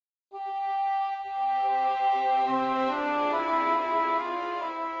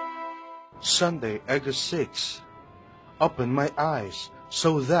Sunday, August 6. Open my eyes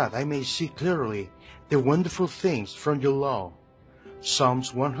so that I may see clearly the wonderful things from your law.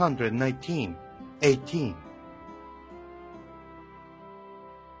 Psalms 119:18.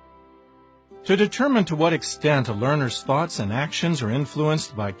 To determine to what extent a learner's thoughts and actions are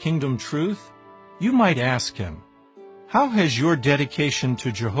influenced by kingdom truth, you might ask him, how has your dedication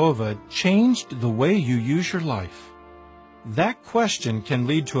to Jehovah changed the way you use your life? That question can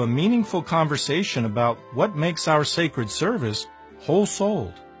lead to a meaningful conversation about what makes our sacred service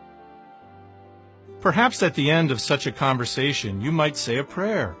whole-souled. Perhaps at the end of such a conversation you might say a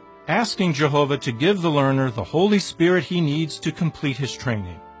prayer, asking Jehovah to give the learner the Holy Spirit he needs to complete his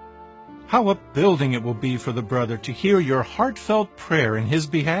training. How upbuilding it will be for the brother to hear your heartfelt prayer in his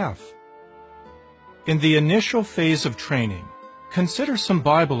behalf. In the initial phase of training, consider some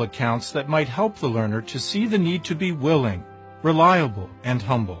Bible accounts that might help the learner to see the need to be willing, reliable, and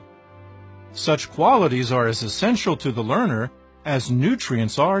humble. Such qualities are as essential to the learner as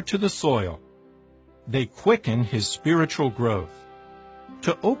nutrients are to the soil. They quicken his spiritual growth.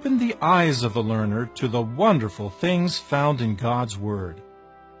 To open the eyes of the learner to the wonderful things found in God's Word.